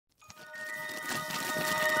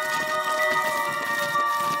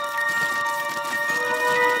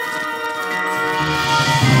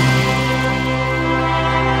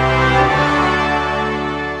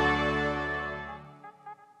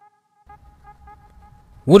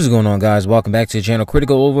What is going on, guys? Welcome back to the channel.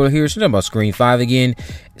 Critical Overlord here. So talking about Scream 5 again.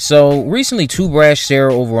 So recently, Too Brash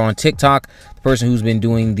Sarah over on TikTok, the person who's been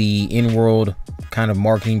doing the in-world kind of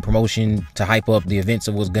marketing promotion to hype up the events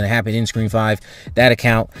of what's going to happen in Scream 5, that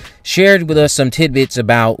account shared with us some tidbits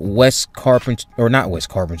about Wes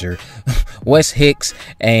Hicks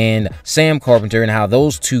and Sam Carpenter and how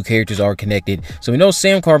those two characters are connected. So we know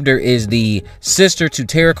Sam Carpenter is the sister to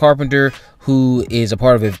Tara Carpenter, who is a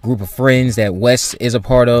part of a group of friends that Wes is a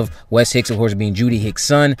part of. Wes Hicks, of course, being Judy Hicks'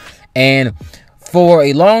 son. And for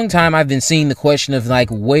a long time, I've been seeing the question of, like,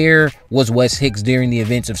 where was Wes Hicks during the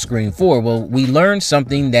events of Scream 4? Well, we learned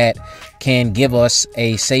something that can give us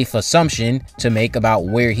a safe assumption to make about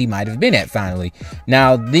where he might have been at finally.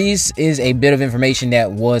 Now, this is a bit of information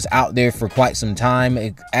that was out there for quite some time.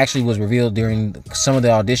 It actually was revealed during some of the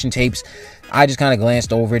audition tapes. I just kind of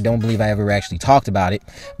glanced over it. Don't believe I ever actually talked about it.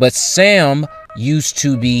 But Sam used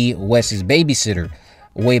to be Wes's babysitter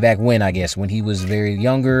way back when, I guess, when he was very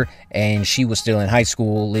younger and she was still in high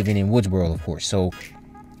school, living in Woodsboro, of course. So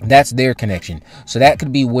that's their connection. So that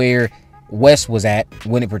could be where Wes was at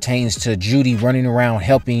when it pertains to Judy running around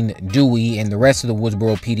helping Dewey and the rest of the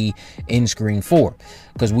Woodsboro PD in Scream 4,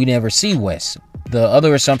 because we never see Wes. The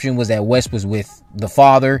other assumption was that Wes was with the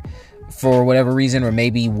father for whatever reason, or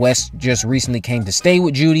maybe Wes just recently came to stay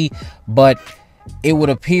with Judy. But it would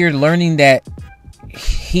appear, learning that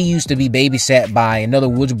he used to be babysat by another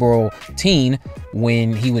Woodsboro teen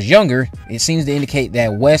when he was younger, it seems to indicate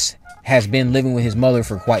that Wes has been living with his mother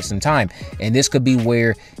for quite some time, and this could be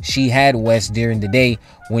where she had Wes during the day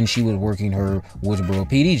when she was working her Woodsboro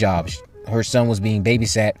PD job. Her son was being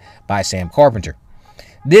babysat by Sam Carpenter.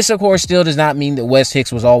 This, of course, still does not mean that Wes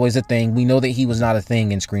Hicks was always a thing. We know that he was not a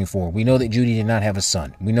thing in Scream 4. We know that Judy did not have a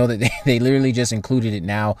son. We know that they literally just included it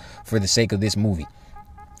now for the sake of this movie.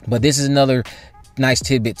 But this is another nice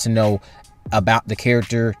tidbit to know about the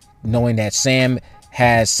character, knowing that Sam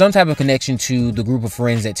has some type of connection to the group of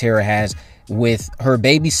friends that Tara has, with her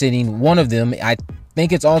babysitting one of them. I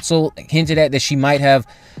think it's also hinted at that she might have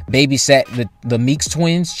babysat the Meeks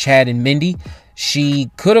twins, Chad and Mindy. She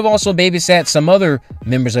could have also babysat some other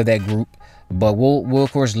members of that group, but we'll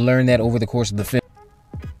of course learn that over the course of the film.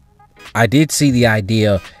 I did see the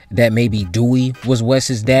idea that maybe Dewey was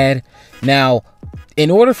Wes's dad. Now, in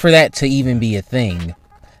order for that to even be a thing,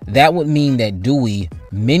 that would mean that Dewey,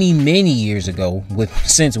 many years ago,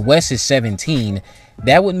 since Wes is 17,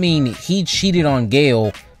 that would mean he cheated on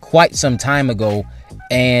Gail quite some time ago,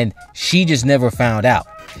 and she just never found out.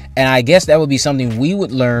 And I guess that would be something we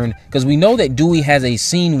would learn, because we know that Dewey has a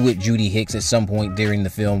scene with Judy Hicks at some point during the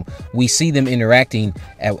film. We see them interacting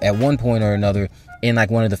at one point or another in like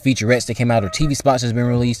one of the featurettes that came out, or TV spots has been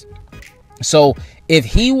released. So if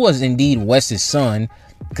he was indeed Wes's son,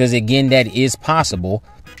 because again, that is possible,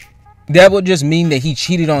 that would just mean that he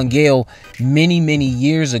cheated on Gail many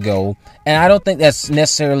years ago. And I don't think that's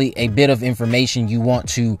necessarily a bit of information you want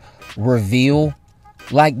to reveal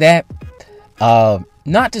like that.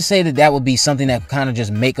 Not to say that that would be something that kind of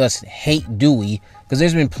just make us hate Dewey, because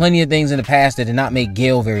there's been plenty of things in the past that did not make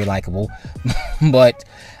Gail very likable. But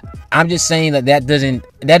I'm just saying that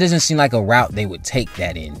doesn't seem like a route they would take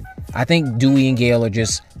that in. I think Dewey and Gail are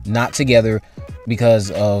just not together because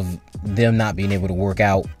of them not being able to work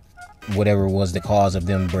out whatever was the cause of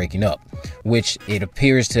them breaking up, which it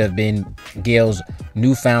appears to have been Gail's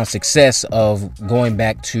newfound success of going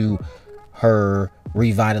back to her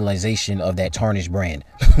revitalization of that tarnished brand.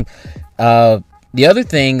 The other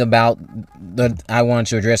thing about that I wanted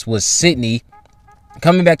to address was Sidney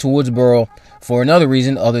coming back to Woodsboro for another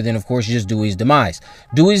reason other than, of course, just Dewey's demise.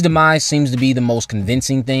 Dewey's demise seems to be the most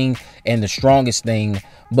convincing thing and the strongest thing,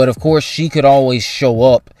 but of course she could always show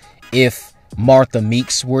up if Martha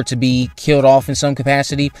Meeks were to be killed off in some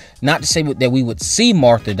capacity. Not to say that we would see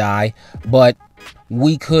Martha die, but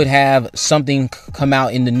we could have something come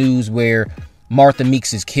out in the news where Martha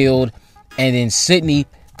Meeks is killed, and then Sidney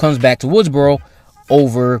comes back to Woodsboro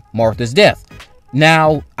over Martha's death.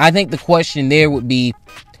 Now, I think the question there would be,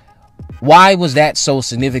 why was that so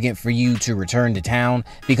significant for you to return to town?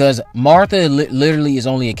 Because Martha literally is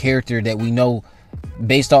only a character that we know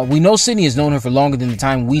based off. We know Sidney has known her for longer than the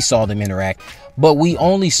time we saw them interact, but we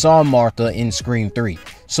only saw Martha in Scream 3.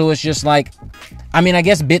 So it's just like, I mean, I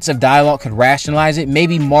guess bits of dialogue could rationalize it.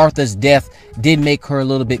 Maybe Martha's death did make her a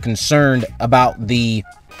little bit concerned about the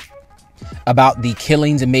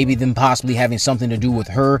killings, and maybe them possibly having something to do with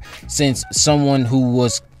her, since someone who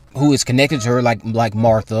is connected to her, like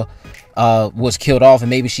Martha, was killed off, and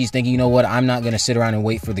maybe she's thinking, you know what, I'm not going to sit around and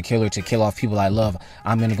wait for the killer to kill off people I love.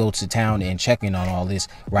 I'm going to go to town and check in on all this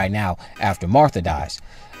right now after Martha dies.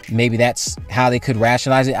 maybe that's how they could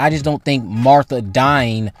rationalize it. I just don't think Martha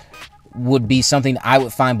dying would be something I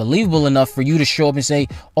would find believable enough for you to show up and say,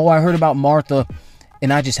 oh, I heard about Martha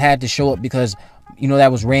and I just had to show up because, you know,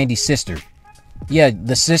 that was Randy's sister. Yeah,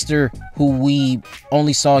 the sister who we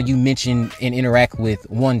only saw you mention and interact with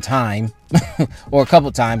one time or a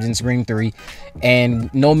couple times in Scream 3,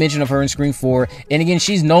 and no mention of her in Scream 4. And again,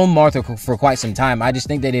 she's known Martha for quite some time. I just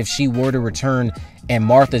think that if she were to return and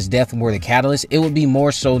Martha's death were the catalyst, it would be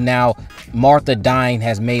more so now Martha dying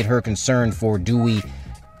has made her concerned for Dewey,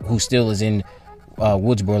 who still is in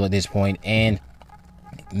Woodsboro at this point, and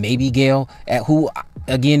maybe Gail, who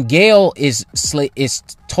again, Gail is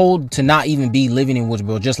told to not even be living in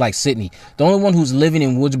Woodsboro, just like Sidney. The only one who's living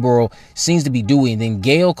in Woodsboro seems to be Dewey, and then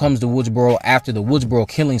Gail comes to Woodsboro after the Woodsboro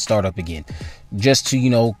killings start up again, just to, you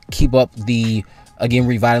know, keep up the, again,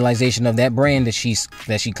 revitalization of that brand that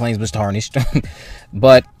she claims was tarnished.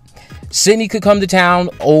 But Sidney could come to town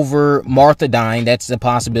over Martha dying. That's a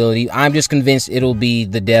possibility. I'm just convinced it'll be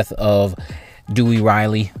the death of Dewey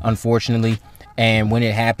Riley, unfortunately. And when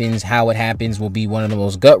it happens, how it happens will be one of the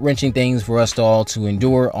most gut-wrenching things for us all to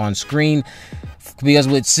endure on screen. Because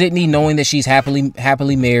with Sidney, knowing that she's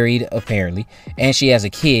happily married, apparently, and she has a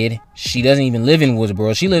kid, she doesn't even live in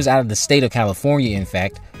Woodsboro. She lives out of the state of California, in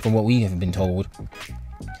fact, from what we have been told.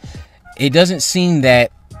 It doesn't seem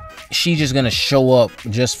that she's just going to show up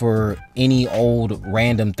just for any old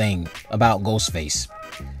random thing about Ghostface.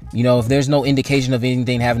 You know, if there's no indication of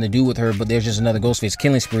anything having to do with her, but there's just another Ghostface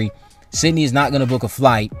killing spree, Sidney is not going to book a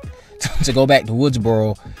flight to go back to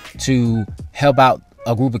Woodsboro to help out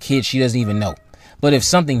a group of kids she doesn't even know. But if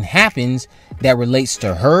something happens that relates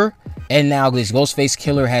to her, and now this Ghostface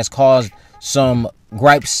killer has caused some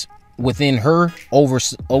gripes within her over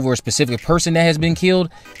a specific person that has been killed,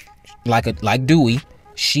 like Dewey,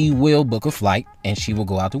 she will book a flight and she will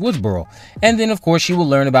go out to Woodsboro. And then, of course, she will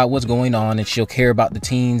learn about what's going on, and she'll care about the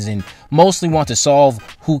teens and mostly want to solve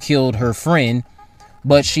who killed her friend.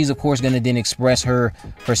 But she's, of course, going to then express her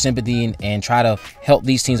sympathy and try to help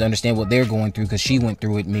these teens understand what they're going through, because she went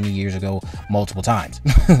through it many years ago, multiple times.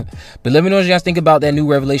 But let me know what you guys think about that new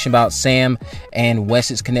revelation about Sam and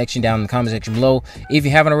Wes's connection down in the comment section below. If you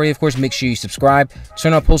haven't already, of course, make sure you subscribe.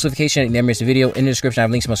 Turn on post notification and never miss a video. In the description, I have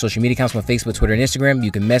links to my social media accounts, my Facebook, Twitter, and Instagram. You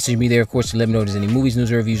can message me there, of course, to let me know if there's any movies,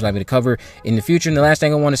 news, or reviews you'd like me to cover in the future. And the last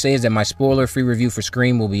thing I want to say is that my spoiler-free review for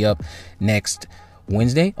Scream will be up next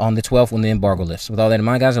Wednesday on the 12th when the embargo lifts. With all that in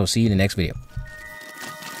mind, guys, I will see you in the next video.